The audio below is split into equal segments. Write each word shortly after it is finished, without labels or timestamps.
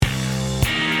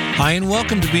Hi, and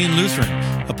welcome to Being Lutheran,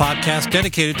 a podcast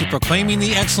dedicated to proclaiming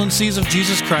the excellencies of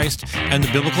Jesus Christ and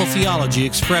the biblical theology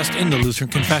expressed in the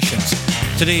Lutheran Confessions.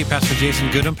 Today, Pastor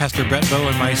Jason Goodham, Pastor Brett Bowe,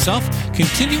 and myself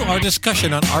continue our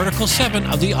discussion on Article 7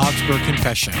 of the Augsburg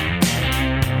Confession.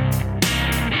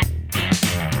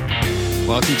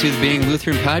 Welcome to the Being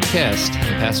Lutheran podcast.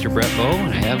 I'm Pastor Brett Bowe,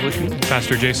 and I have with me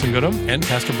Pastor Jason Goodham And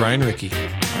Pastor Brian Rickey.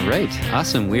 All right,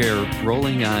 awesome. We are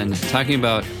rolling on talking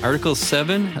about Article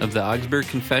 7 of the Augsburg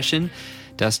Confession.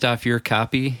 Dust off your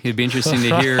copy. It'd be interesting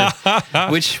to hear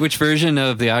which version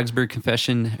of the Augsburg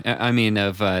Confession,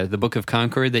 of the Book of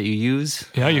Concord that you use.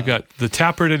 Yeah, you've got the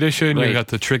Tappert edition, Right. You've got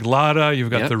the Triglata,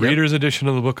 you've got the Reader's edition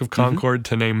of the Book of Concord,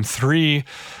 to name three.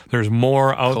 There's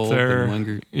more out Kolb there. and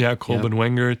Wengert. Yeah, Kolb and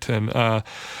Wengert. And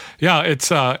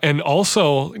it's, and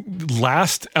also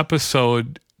last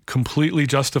episode completely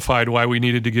justified why we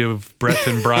needed to give Brett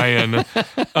and Brian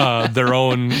their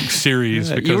own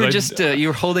series. Because you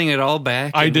were holding it all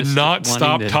back. I did not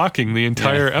stop talking the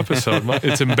entire episode.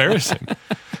 It's embarrassing.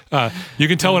 You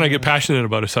can tell when I get passionate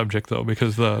about a subject, though,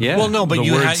 because you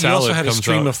also had a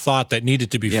stream of thought that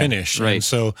needed to be finished. Right. And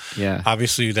so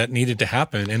obviously that needed to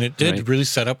happen. And it did really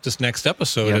set up this next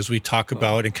episode as we talk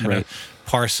about and kind of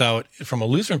parse out from a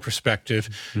Lutheran perspective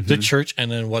the church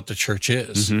and then what the church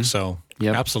is. So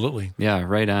absolutely. Yeah,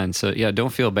 right on. So don't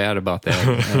feel bad about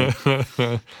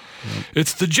that.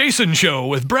 It's the Jason Show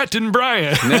with Brett and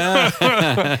Brian.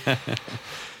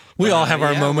 We all have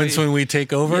our moments when we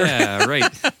take over. Yeah, right.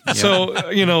 Yeah.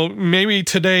 So, maybe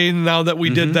today, now that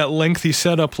we did that lengthy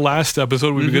setup last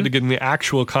episode, we'd be good to get in the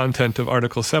actual content of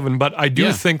Article 7. But I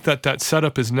do think that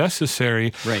setup is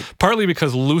necessary, partly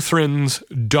because Lutherans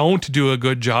don't do a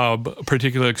good job,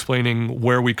 particularly explaining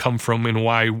where we come from and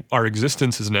why our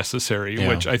existence is necessary,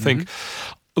 which I think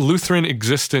Lutheran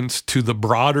existence to the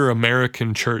broader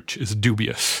American church is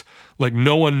dubious. Like,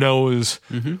 no one knows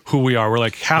who we are. We're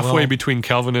like halfway between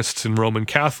Calvinists and Roman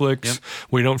Catholics.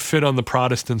 We don't fit on the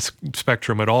Protestant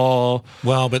spectrum at all.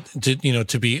 Well, but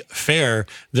to be fair,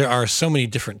 there are so many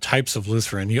different types of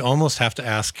Lutheran. You almost have to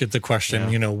ask the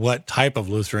question, what type of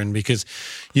Lutheran? Because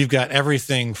you've got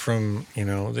everything from,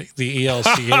 the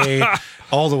ELCA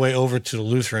all the way over to the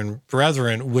Lutheran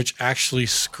Brethren, which actually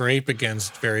scrape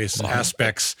against various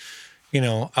aspects,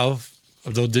 of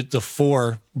the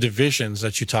four divisions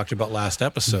that you talked about last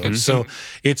episode. So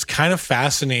it's kind of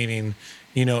fascinating,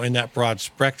 in that broad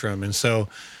spectrum. And so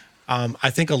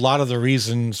I think a lot of the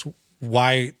reasons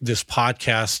why this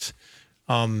podcast,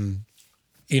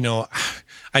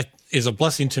 is a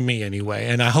blessing to me anyway,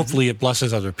 and hopefully it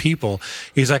blesses other people,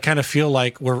 is I kind of feel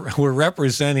like we're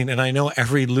representing, and I know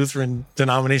every Lutheran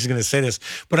denomination is going to say this,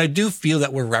 but I do feel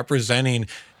that we're representing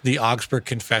the Augsburg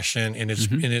Confession in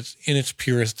its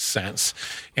purest sense,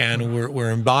 and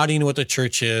we're embodying what the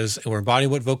church is, and we're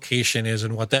embodying what vocation is,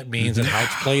 and what that means, and how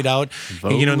it's played out,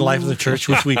 in the life of the church.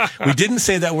 Which we didn't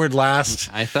say that word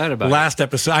last. I thought about last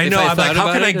episode. I know. I'm like,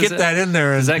 how can I get that in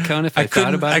there? Does that count if I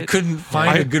thought about it? I couldn't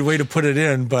find a good way to put it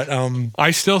in, but I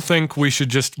still think we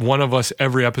should one of us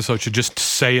every episode should just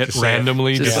say it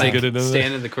randomly, just like get it in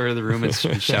stand in the corner of the room and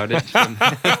shout it.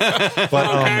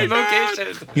 But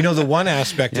vocation. The one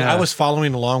aspect. I was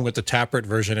following along with the Tappert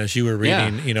version as you were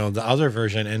reading, the other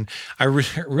version, and I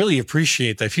really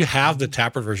appreciate that. If you have the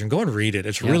Tappert version, go and read it.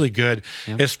 It's really good,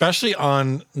 especially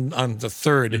on the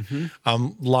third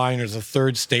line or the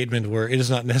third statement, where it is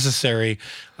not necessary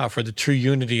for the true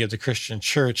unity of the Christian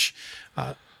church.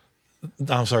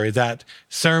 That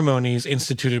ceremonies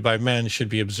instituted by men should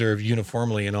be observed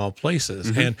uniformly in all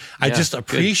places. And I just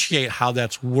appreciate how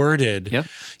that's worded,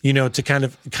 to kind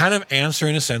of answer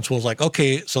in a sense,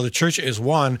 okay, so the church is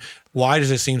one. Why does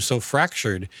it seem so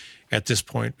fractured at this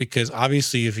point? Because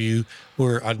obviously if you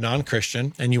were a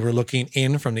non-Christian and you were looking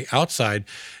in from the outside,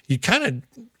 you kind of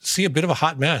see a bit of a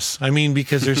hot mess.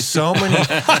 Because there's so many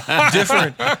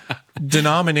different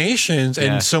denominations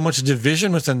and so much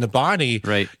division within the body.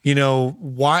 Right.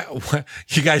 Why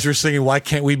you guys were singing, why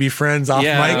can't we be friends off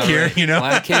mic here?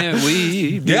 Why can't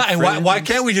we be and why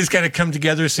can't we just kind of come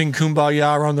together, sing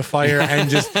Kumbaya around the fire and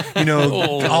just,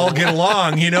 all get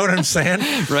along? You know what I'm saying?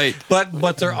 Right.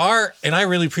 But there are, and I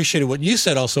really appreciated what you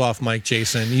said also off mic,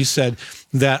 Jason. You said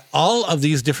that all of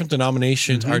these different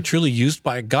denominations are truly used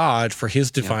by God for his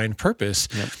divine purpose.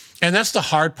 And that's the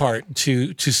hard part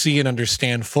to see and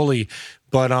understand fully.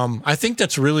 But I think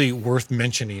that's really worth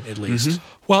mentioning, at least.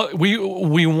 Well,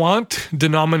 we want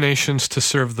denominations to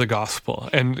serve the gospel.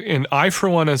 And I, for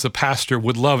one, as a pastor,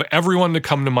 would love everyone to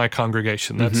come to my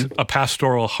congregation. That's a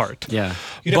pastoral heart. Yeah.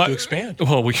 You'd have to expand.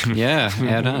 Well, we can. Yeah,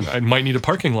 add on. I might need a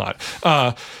parking lot.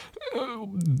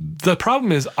 The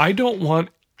problem is I don't want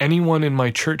anyone in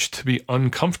my church to be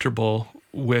uncomfortable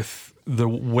with the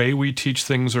way we teach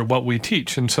things or what we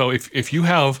teach. And so if you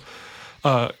have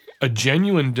a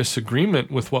genuine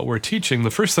disagreement with what we're teaching, the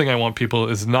first thing I want people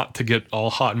is not to get all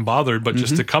hot and bothered, but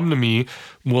just to come to me.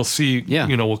 We'll see,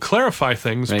 we'll clarify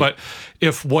things. Right. But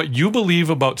if what you believe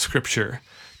about Scripture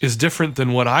is different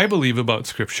than what I believe about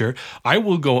Scripture, I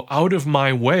will go out of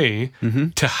my way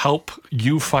to help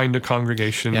you find a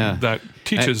congregation that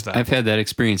teaches that. I've had that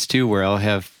experience too, where I'll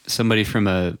have somebody from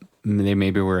they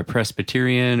maybe were a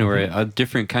Presbyterian or a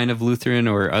different kind of Lutheran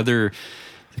or other,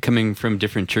 coming from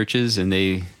different churches, and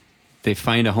they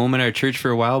find a home in our church for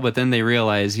a while, but then they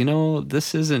realize,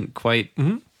 this isn't quite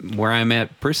where I'm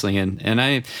at personally. And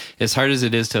I, as hard as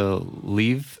it is to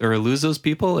leave or lose those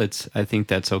people, I think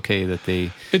that's okay that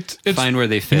they find where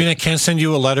they fit. I mean, I can't send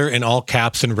you a letter in all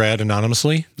caps and red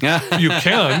anonymously. You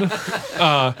can.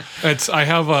 I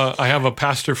have a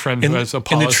pastor friend who has a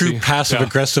policy. In the true passive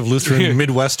aggressive Lutheran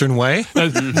Midwestern way.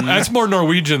 That's more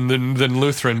Norwegian than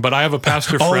Lutheran, but I have a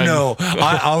pastor friend.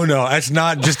 Oh no, that's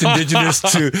not just indigenous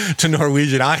to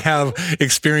Norwegian. I have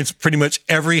experienced pretty much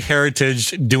every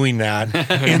heritage doing that.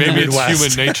 Maybe it's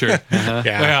human nature.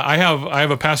 Yeah, I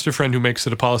have a pastor friend who makes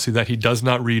it a policy that he does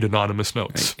not read anonymous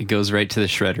notes. Right. It goes right to the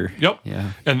shredder. Yep.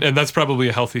 Yeah. And that's probably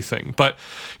a healthy thing. But,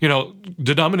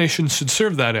 denominations should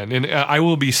serve that end. And I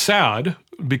will be sad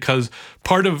because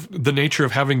part of the nature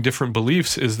of having different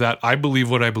beliefs is that I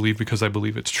believe what I believe because I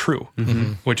believe it's true,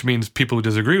 which means people who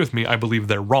disagree with me, I believe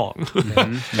they're wrong.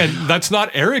 And that's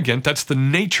not arrogant. That's the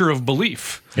nature of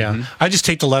belief. Yeah. I just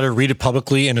take the letter, read it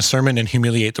publicly in a sermon, and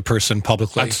humiliate the person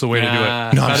publicly. That's the way to do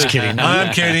it. No, I'm just kidding.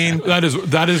 I'm kidding. That is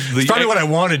it's probably what I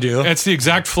want to do. It's the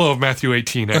exact flow of Matthew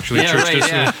 18, actually.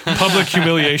 Public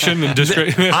humiliation and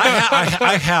disgrace.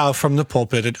 I have, from the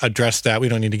pulpit, addressed that. We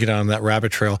don't need to get on that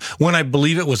rabbit trail. When I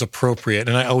believe it was appropriate,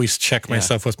 and I always check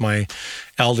myself with my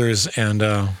elders and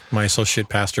my associate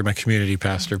pastor, my community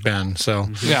pastor, Ben. So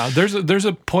there's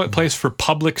a place for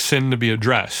public sin to be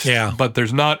addressed. Yeah, but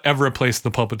there's not ever a place in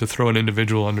the pulpit to throw an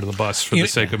individual under the bus for the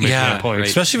sake of making a point. Right.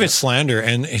 Especially if it's slander.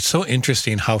 And it's so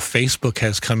interesting how Facebook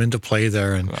has come into play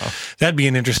there. And that'd be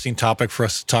an interesting topic for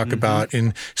us to talk about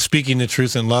in speaking the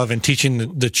truth in love and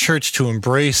teaching the church to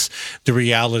embrace the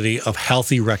reality of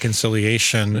healthy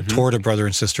reconciliation toward a brother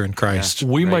and sister in Christ.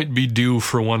 We might be due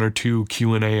for one or two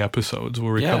Q&A episodes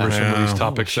where we cover some of these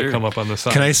topics that come up on the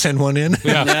side. Can I send one in?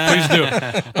 Yeah, please do.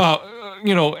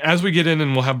 As we get in,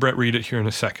 and we'll have Brett read it here in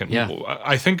a second,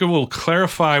 I think it will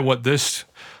clarify what this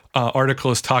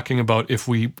article is talking about if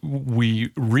we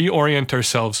reorient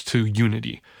ourselves to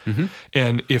unity.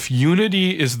 And if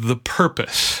unity is the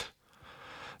purpose,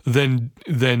 then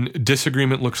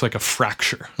disagreement looks like a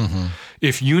fracture.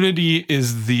 If unity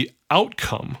is the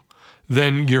outcome,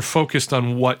 then you're focused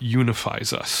on what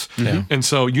unifies us. And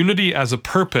so unity as a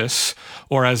purpose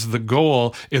or as the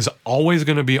goal is always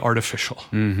going to be artificial.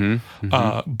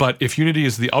 But if unity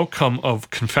is the outcome of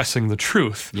confessing the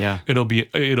truth, it'll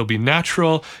be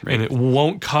natural and it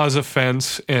won't cause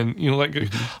offense. And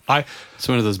it's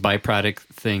one of those byproduct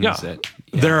things that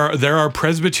there are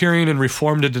Presbyterian and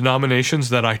Reformed denominations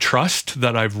that I trust,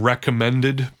 that I've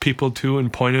recommended people to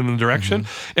and pointed in the direction.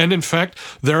 And in fact,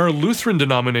 there are Lutheran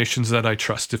denominations that I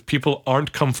trust. If people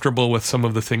aren't comfortable with some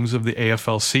of the things of the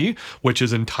AFLC, which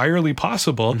is entirely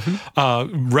possible,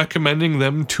 recommending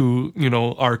them to,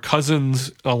 our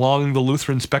cousins along the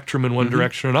Lutheran spectrum in one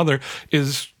direction or another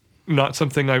is not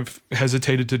something I've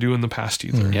hesitated to do in the past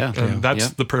either. And that's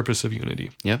the purpose of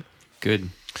unity. Yep. Good.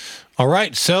 All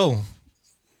right. So,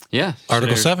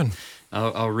 Article 7.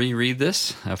 I'll reread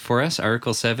this for us.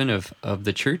 Article 7 of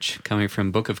the Church, coming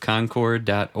from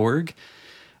bookofconcord.org.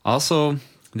 Also,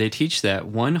 they teach that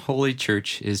one holy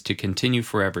church is to continue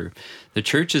forever. The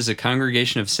church is a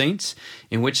congregation of saints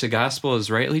in which the gospel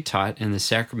is rightly taught and the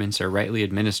sacraments are rightly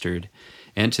administered.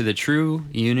 And to the true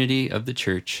unity of the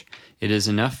church, it is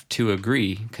enough to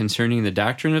agree concerning the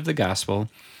doctrine of the gospel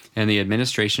and the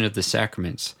administration of the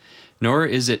sacraments. Nor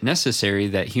is it necessary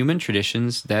that human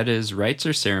traditions, that is, rites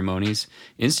or ceremonies,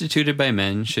 instituted by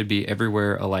men should be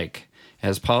everywhere alike.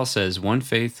 As Paul says, one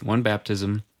faith, one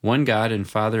baptism, one God and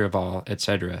Father of all,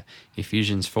 etc.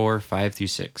 Ephesians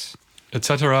 4:5-6.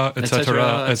 Etc.,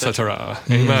 etc., etc.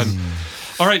 Amen.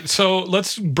 All right, so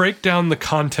let's break down the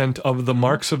content of the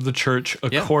marks of the church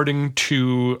according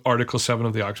to Article 7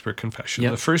 of the Augsburg Confession.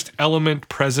 The first element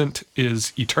present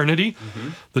is eternity.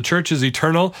 The church is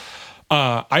eternal.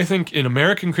 I think in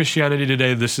American Christianity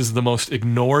today, this is the most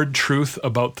ignored truth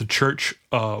about the church,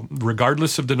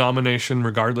 regardless of denomination,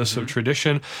 regardless of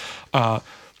tradition.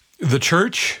 The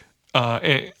church,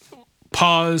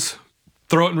 pause,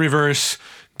 throw it in reverse,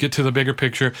 get to the bigger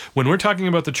picture. When we're talking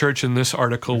about the church in this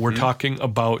article, we're talking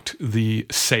about the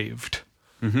saved.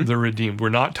 the redeemed. We're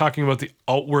not talking about the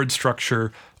outward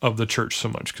structure of the church so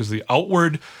much, because the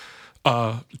outward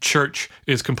church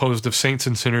is composed of saints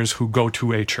and sinners who go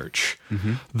to a church.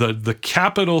 The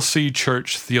capital C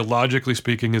church, theologically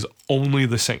speaking, is only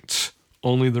the saints,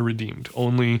 only the redeemed,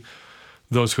 only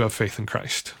those who have faith in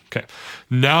Christ. Okay,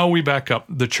 now we back up.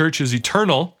 The church is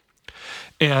eternal,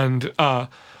 and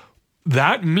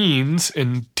that means,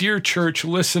 and dear church,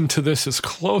 listen to this as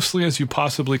closely as you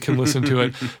possibly can listen to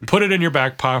it. Put it in your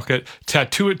back pocket,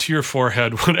 tattoo it to your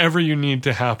forehead, whatever you need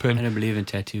to happen. I don't believe in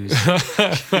tattoos.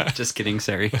 Just kidding,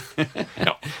 sorry.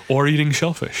 No, or eating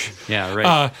shellfish. Yeah,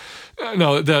 right.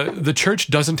 No, the church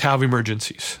doesn't have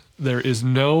emergencies. There is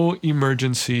no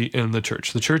emergency in the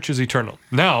church. The church is eternal.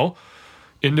 Now,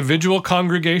 individual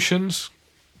congregations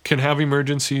can have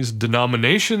emergencies,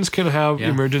 denominations can have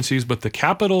emergencies, but the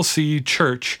capital C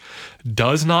church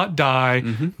does not die.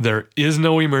 There is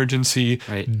no emergency,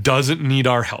 doesn't need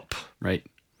our help. Right.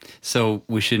 So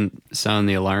we shouldn't sound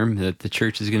the alarm that the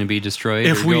church is going to be destroyed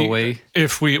or go away?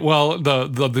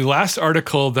 The last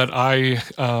article that I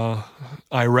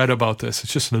read about this,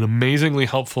 it's just an amazingly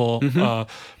helpful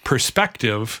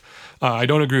perspective. I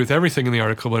don't agree with everything in the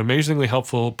article, but amazingly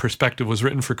helpful perspective was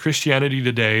written for Christianity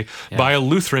Today by a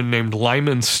Lutheran named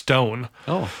Lyman Stone,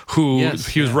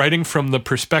 he was writing from the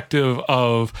perspective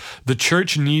of the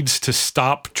church needs to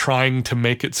stop trying to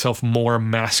make itself more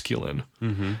masculine.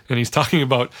 And he's talking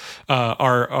about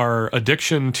our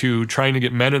addiction to trying to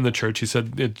get men in the church. He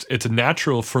said it's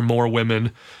natural for more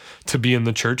women to be in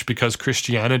the church because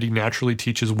Christianity naturally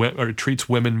teaches or treats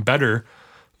women better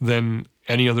than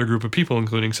any other group of people,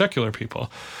 including secular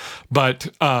people. But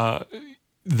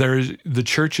the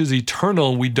church is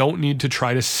eternal. We don't need to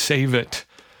try to save it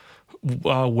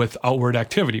with outward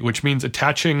activity, which means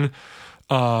attaching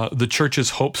the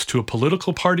church's hopes to a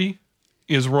political party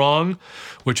is wrong,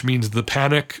 which means the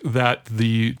panic that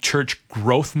the church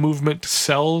growth movement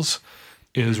sells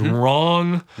is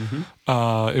wrong.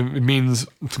 It means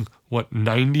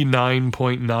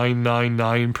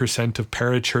 99.999% of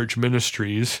parachurch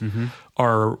ministries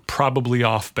are probably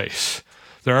off base.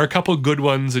 There are a couple good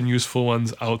ones and useful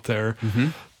ones out there,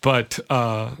 but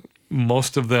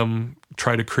most of them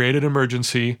try to create an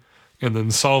emergency and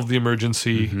then solve the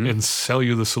emergency and sell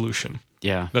you the solution.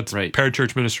 Yeah, that's right.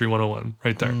 Parachurch Ministry 101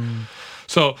 right there.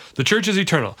 So the church is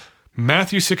eternal.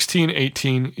 Matthew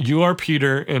 16:18, you are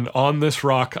Peter, and on this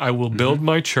rock I will build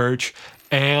my church,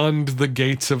 and the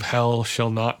gates of hell shall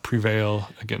not prevail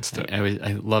against it.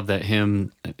 I love that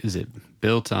hymn. Is it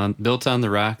built on the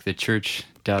rock the church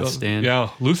doth stand? Yeah,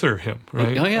 Luther hymn,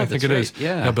 right? Oh yeah, I think it is.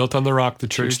 Yeah. Built on the rock the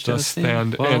church doth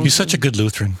stand. Well, and you're such a good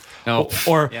Lutheran.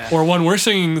 Or one we're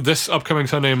singing this upcoming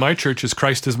Sunday in my church is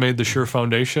Christ has made the sure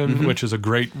foundation, which is a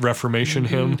great Reformation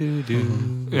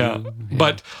hymn.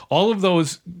 But all of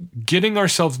those, getting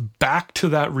ourselves back to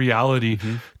that reality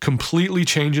completely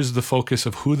changes the focus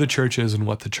of who the church is and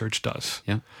what the church does.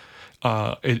 Yeah.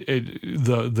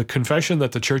 The confession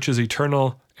that the church is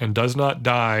eternal and does not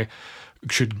die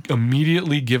should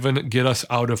immediately get us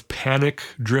out of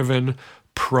panic-driven,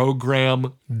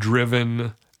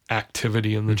 program-driven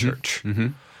activity in the church.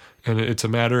 And it's a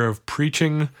matter of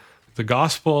preaching the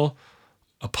gospel,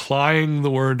 applying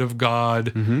the word of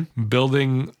God,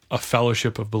 building a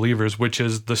fellowship of believers, which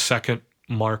is the second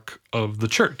mark of the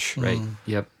church. Right.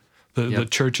 Yep. The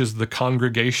church is the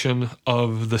congregation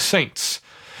of the saints.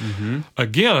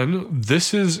 Again,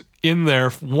 this is in there,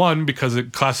 one, because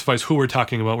it classifies who we're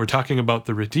talking about. We're talking about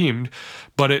the redeemed,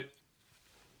 but it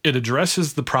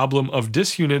addresses the problem of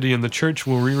disunity in the church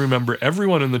where we remember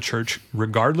everyone in the church,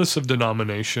 regardless of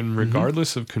denomination,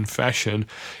 regardless of confession,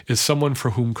 is someone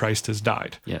for whom Christ has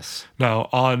died. Yes. Now,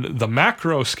 on the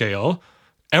macro scale,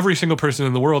 every single person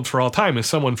in the world for all time is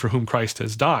someone for whom Christ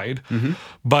has died.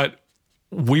 But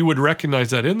we would recognize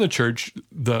that in the church,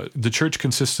 the church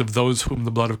consists of those whom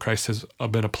the blood of Christ has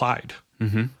been applied.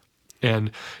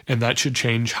 And that should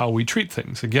change how we treat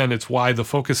things. Again, it's why the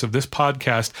focus of this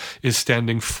podcast is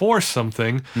standing for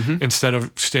something instead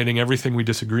of stating everything we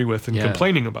disagree with and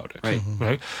complaining about it.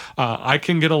 Right? I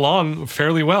can get along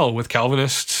fairly well with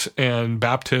Calvinists and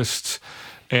Baptists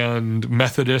and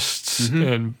Methodists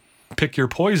and pick your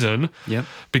poison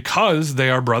because they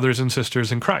are brothers and sisters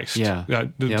in Christ.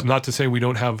 Not to say we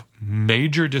don't have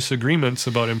major disagreements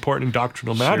about important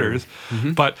doctrinal matters,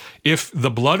 but if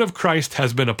the blood of Christ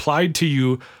has been applied to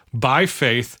you by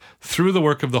faith through the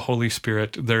work of the Holy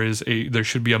Spirit, there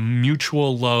should be a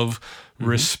mutual love,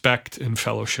 respect, and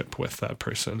fellowship with that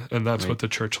person. And that's what the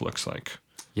church looks like.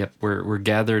 Yep, we're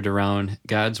gathered around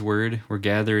God's word. We're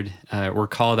gathered. We're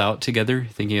called out together.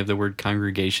 Thinking of the word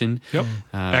congregation. Yep.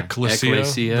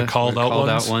 Ecclesia, the called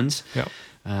out ones. Yep.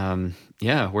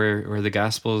 where the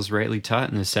gospel is rightly taught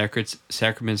and the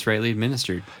sacraments rightly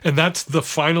administered. And that's the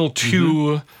final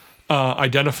two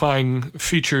identifying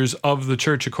features of the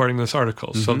church according to this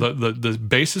article. So the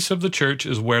basis of the church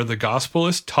is where the gospel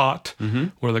is taught,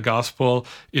 where the gospel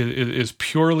is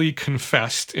purely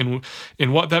confessed. And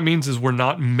what that means is we're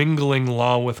not mingling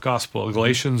law with gospel.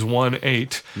 Galatians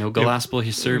 1:8. No gospel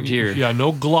he served here. Yeah,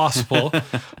 no gospel.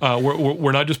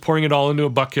 We're not just pouring it all into a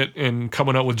bucket and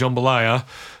coming out with jambalaya.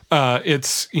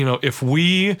 It's, if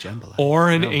we or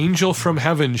an angel from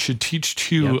heaven should teach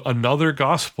to another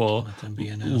gospel,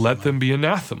 let them be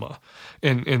anathema.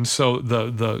 And so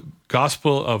the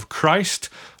gospel of Christ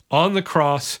on the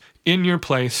cross in your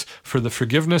place for the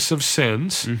forgiveness of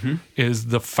sins is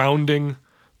the founding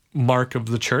mark of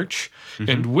the church.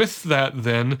 And with that,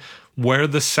 then, where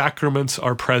the sacraments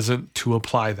are present to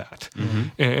apply that.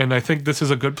 And I think this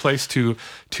is a good place to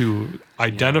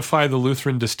identify the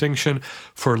Lutheran distinction.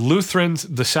 For Lutherans,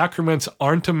 the sacraments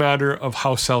aren't a matter of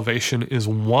how salvation is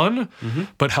won,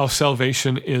 but how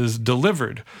salvation is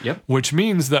delivered. Which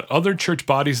means that other church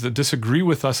bodies that disagree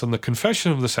with us on the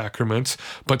confession of the sacraments,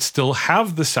 but still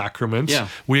have the sacraments,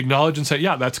 we acknowledge and say,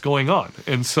 that's going on.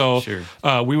 And so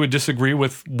we would disagree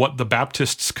with what the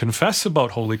Baptists confess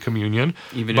about Holy Communion.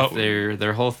 Even if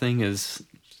their whole thing is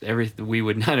we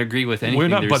would not agree with anything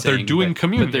they're doing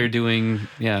communion. But they're doing,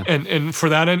 And for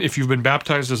that end, if you've been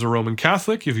baptized as a Roman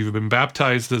Catholic, if you've been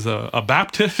baptized as a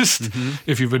Baptist,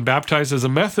 if you've been baptized as a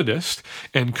Methodist,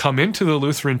 and come into the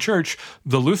Lutheran Church,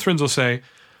 the Lutherans will say,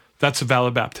 that's a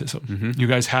valid baptism. You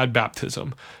guys had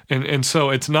baptism. And so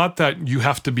it's not that you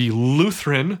have to be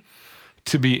Lutheran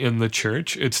to be in the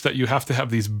church. It's that you have to have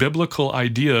these biblical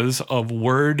ideas of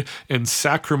word and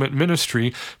sacrament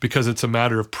ministry, because it's a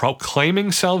matter of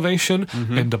proclaiming salvation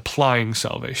and applying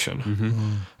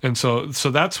salvation. And so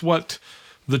that's what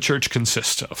the church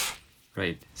consists of.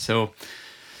 Right. So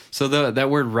that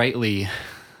word rightly,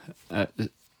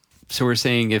 so we're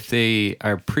saying if they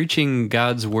are preaching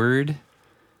God's word,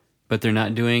 but they're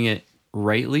not doing it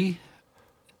rightly,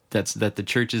 that the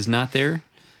church is not there.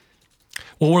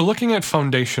 Well, we're looking at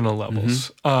foundational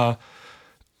levels. Again,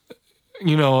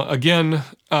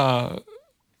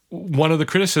 one of the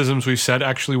criticisms we've said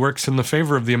actually works in the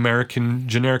favor of the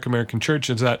generic American church,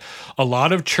 is that a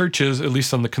lot of churches, at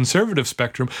least on the conservative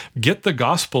spectrum, get the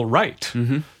gospel right.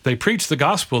 They preach the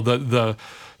gospel. The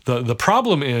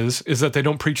problem is that they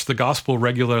don't preach the gospel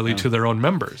regularly to their own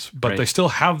members, but they still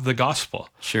have the gospel.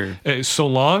 Sure. So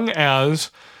long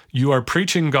as you are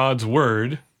preaching God's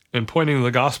word and pointing to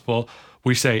the gospel,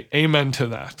 we say amen to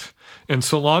that. And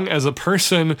so long as a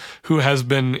person who has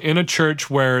been in a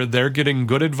church where they're getting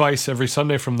good advice every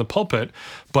Sunday from the pulpit,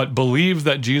 but believe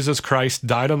that Jesus Christ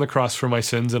died on the cross for my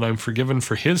sins and I'm forgiven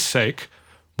for his sake,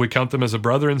 we count them as a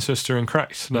brother and sister in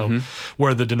Christ. Now,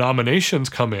 where the denominations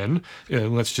come in,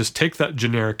 let's just take that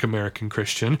generic American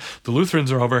Christian. The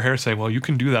Lutherans are over here saying, well, you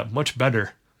can do that much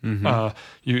better.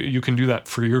 You can do that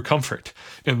for your comfort.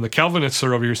 And the Calvinists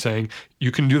are over here saying,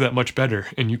 you can do that much better,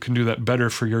 and you can do that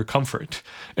better for your comfort.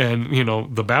 And,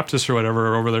 the Baptists or whatever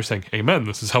are over there saying, amen,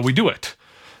 this is how we do it.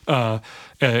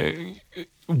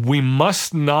 We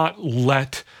must not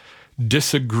let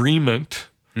disagreement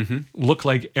look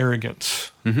like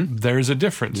arrogance. There's a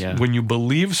difference. When you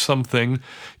believe something,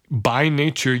 by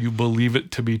nature, you believe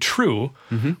it to be true,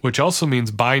 which also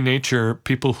means by nature,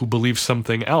 people who believe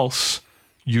something else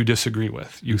you disagree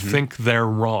with. You think they're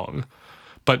wrong.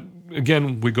 But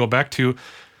again, we go back to,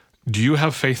 do you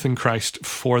have faith in Christ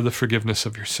for the forgiveness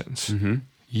of your sins?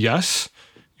 Yes,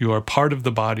 you are part of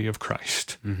the body of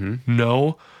Christ.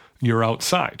 No, you're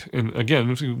outside. And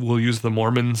again, we'll use the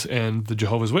Mormons and the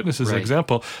Jehovah's Witnesses as an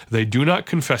example. They do not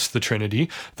confess the Trinity.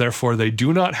 Therefore, they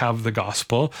do not have the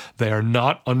gospel. They are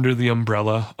not under the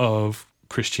umbrella of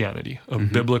Christianity,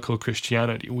 of biblical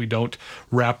Christianity. We don't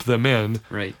wrap them in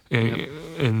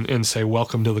and say,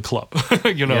 welcome to the club.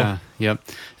 Yeah, yep.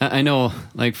 I know,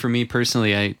 like for me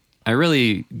personally, I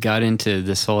really got into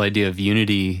this whole idea of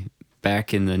unity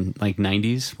back in the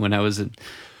 90s when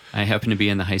I happened to be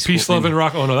in the high school. Peace, love, and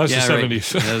rock. Oh no, that's the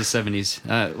 70s. That was the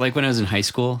 70s. Like when I was in high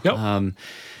school. Yep.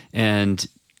 And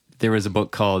there was a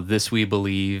book called This We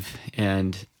Believe.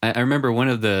 And I remember one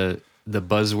of the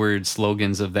buzzword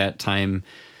slogans of that time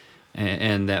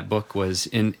and that book was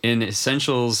in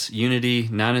essentials unity,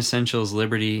 non-essentials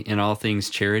liberty, in all things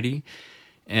charity.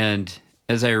 And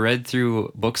as I read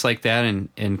through books like that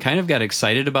and kind of got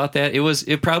excited about that,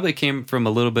 it probably came from a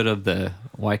little bit of the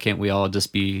why can't we all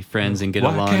just be friends and get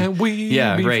along? Why can't we?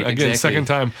 Yeah, right. Again, second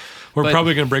time. We're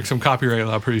probably going to break some copyright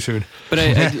law pretty soon. But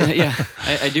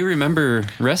I do remember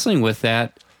wrestling with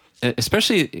that,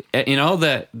 especially in all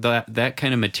that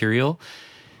kind of material.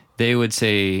 they would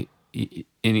say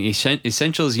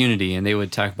essential is unity, and they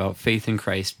would talk about faith in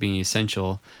Christ being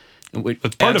essential.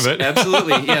 That's part of it.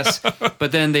 Absolutely, yes.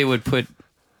 But then they would put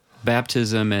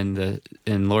baptism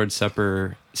and Lord's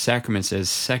Supper sacraments as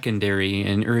secondary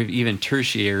or even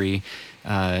tertiary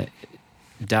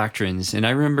doctrines. And I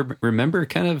remember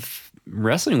kind of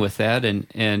wrestling with that.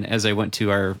 And as I went to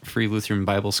our Free Lutheran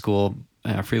Bible School,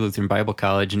 Free Lutheran Bible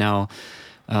College now,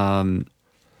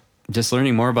 just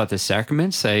learning more about the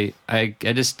sacraments, I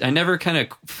never kind of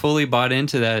fully bought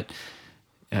into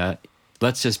that.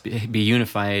 Let's just be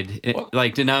unified,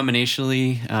 like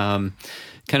denominationally,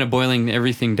 kind of boiling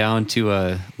everything down to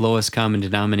a lowest common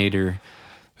denominator.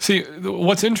 See,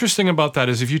 what's interesting about that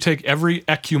is if you take every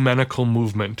ecumenical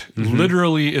movement,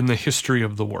 literally in the history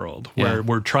of the world, where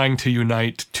we're trying to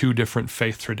unite two different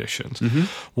faith traditions,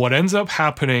 what ends up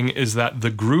happening is that the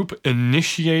group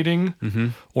initiating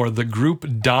or the group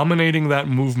dominating that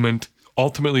movement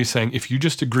ultimately saying, if you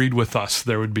just agreed with us,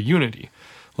 there would be unity.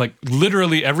 Like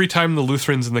literally every time the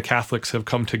Lutherans and the Catholics have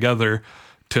come together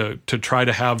to try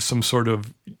to have some sort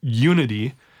of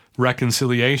unity,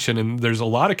 reconciliation, and there's a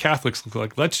lot of Catholics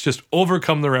like, let's just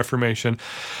overcome the Reformation.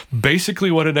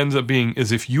 Basically what it ends up being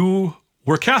is if you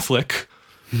were Catholic,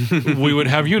 we would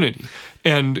have unity.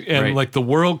 And right. Like the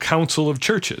World Council of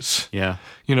Churches. Yeah.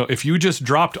 You know, if you just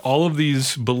dropped all of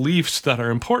these beliefs that are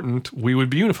important, we would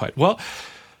be unified. Well,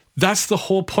 that's the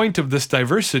whole point of this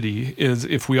diversity, is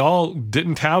if we all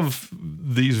didn't have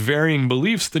these varying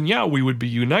beliefs, then yeah, we would be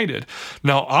united.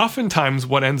 Now, oftentimes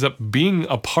what ends up being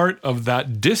a part of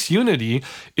that disunity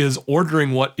is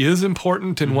ordering what is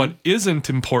important and what isn't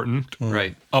important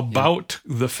about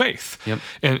the faith. Yep.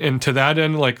 And to that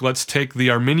end, like, let's take the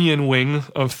Arminian wing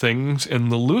of things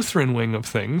and the Lutheran wing of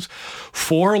things.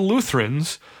 For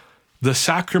Lutherans, the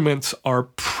sacraments are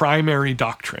primary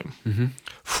doctrine.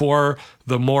 For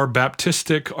the more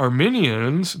Baptistic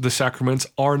Arminians, the sacraments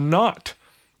are not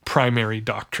primary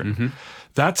doctrine.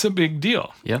 That's a big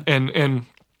deal. Yeah. And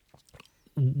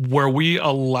where we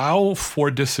allow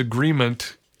for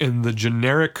disagreement in the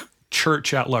generic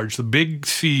church at large, the big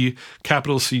C,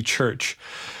 capital C church,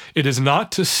 it is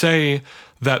not to say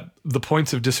that the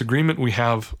points of disagreement we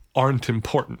have aren't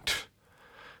important.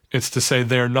 It's to say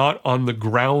they're not on the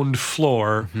ground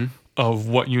floor of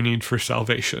what you need for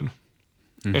salvation.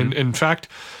 And in fact,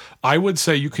 I would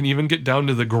say you can even get down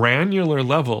to the granular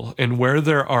level, and where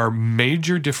there are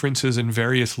major differences in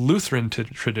various Lutheran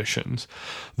traditions,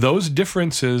 those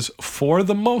differences, for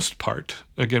the most part,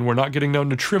 again, we're not getting down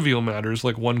to trivial matters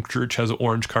like one church has an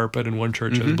orange carpet and one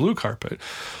church has blue carpet.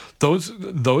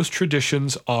 Those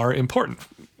traditions are important.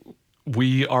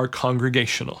 We are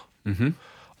congregational.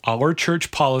 Our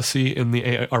church policy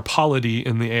our polity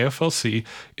in the AFLC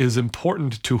is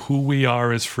important to who we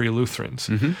are as Free Lutherans.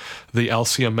 The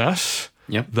LCMS,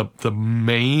 the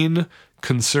main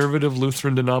conservative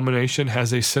Lutheran denomination,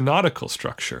 has a synodical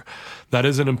structure. That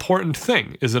is an important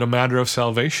thing. Is it a matter of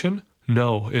salvation?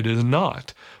 No, it is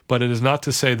not. But it is not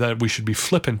to say that we should be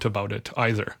flippant about it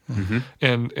either.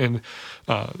 And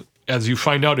as you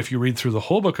find out if you read through the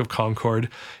whole Book of Concord,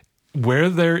 where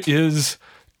there is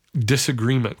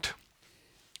disagreement,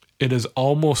 it is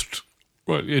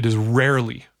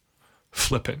rarely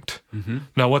flippant.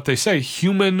 Now, what they say,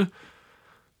 human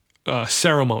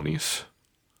ceremonies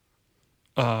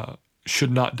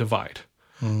should not divide.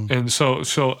 And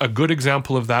so a good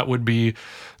example of that would be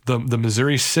the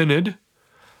Missouri Synod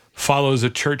follows a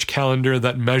church calendar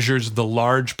that measures the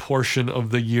large portion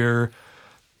of the year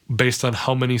based on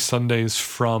how many Sundays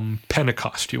from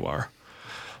Pentecost you are.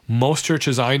 Most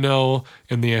churches I know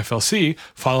in the AFLC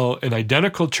follow an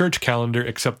identical church calendar,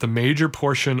 except the major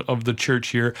portion of the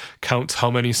church year counts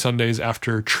how many Sundays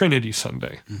after Trinity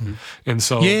Sunday. And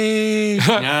so,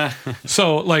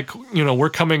 so like, you know, we're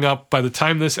coming up, by the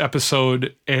time this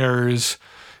episode airs,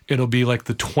 it'll be like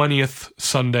the 20th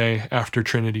Sunday after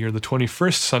Trinity or the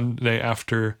 21st Sunday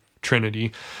after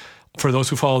Trinity. For those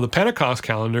who follow the Pentecost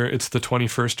calendar, it's the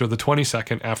 21st or the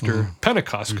 22nd after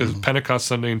Pentecost, because Pentecost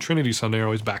Sunday and Trinity Sunday are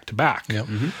always back to back.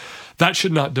 That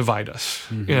should not divide us.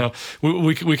 You know,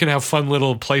 we can have fun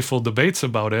little playful debates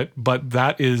about it, but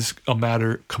that is a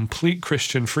matter of complete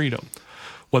Christian freedom.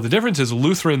 What the difference is,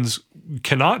 Lutherans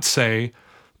cannot say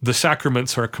the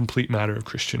sacraments are a complete matter of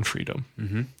Christian freedom.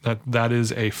 That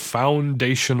is a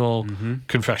foundational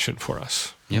confession for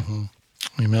us.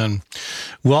 Amen.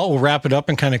 Well, we'll wrap it up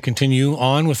and kind of continue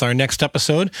on with our next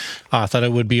episode. I thought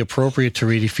it would be appropriate to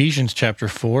read Ephesians chapter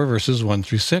 4, verses 1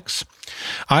 through 6.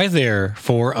 I,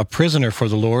 therefore, a prisoner for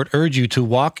the Lord, urge you to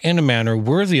walk in a manner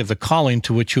worthy of the calling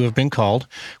to which you have been called,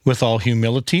 with all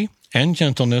humility and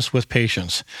gentleness with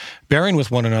patience, bearing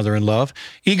with one another in love,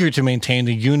 eager to maintain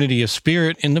the unity of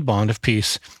spirit in the bond of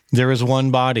peace. There is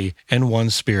one body and one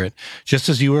Spirit, just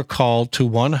as you are called to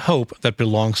one hope that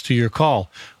belongs to your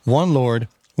call, one Lord,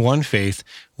 one faith,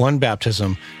 one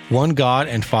baptism, one God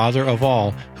and Father of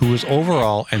all, who is over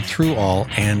all and through all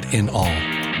and in all.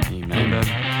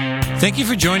 Amen. Thank you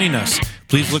for joining us.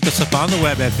 Please look us up on the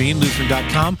web at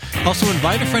beinglutheran.com. Also,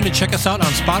 invite a friend to check us out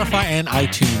on Spotify and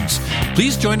iTunes.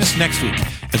 Please join us next week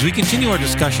as we continue our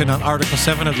discussion on Article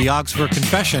 7 of the Augsburg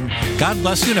Confession. God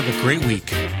bless you and have a great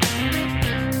week.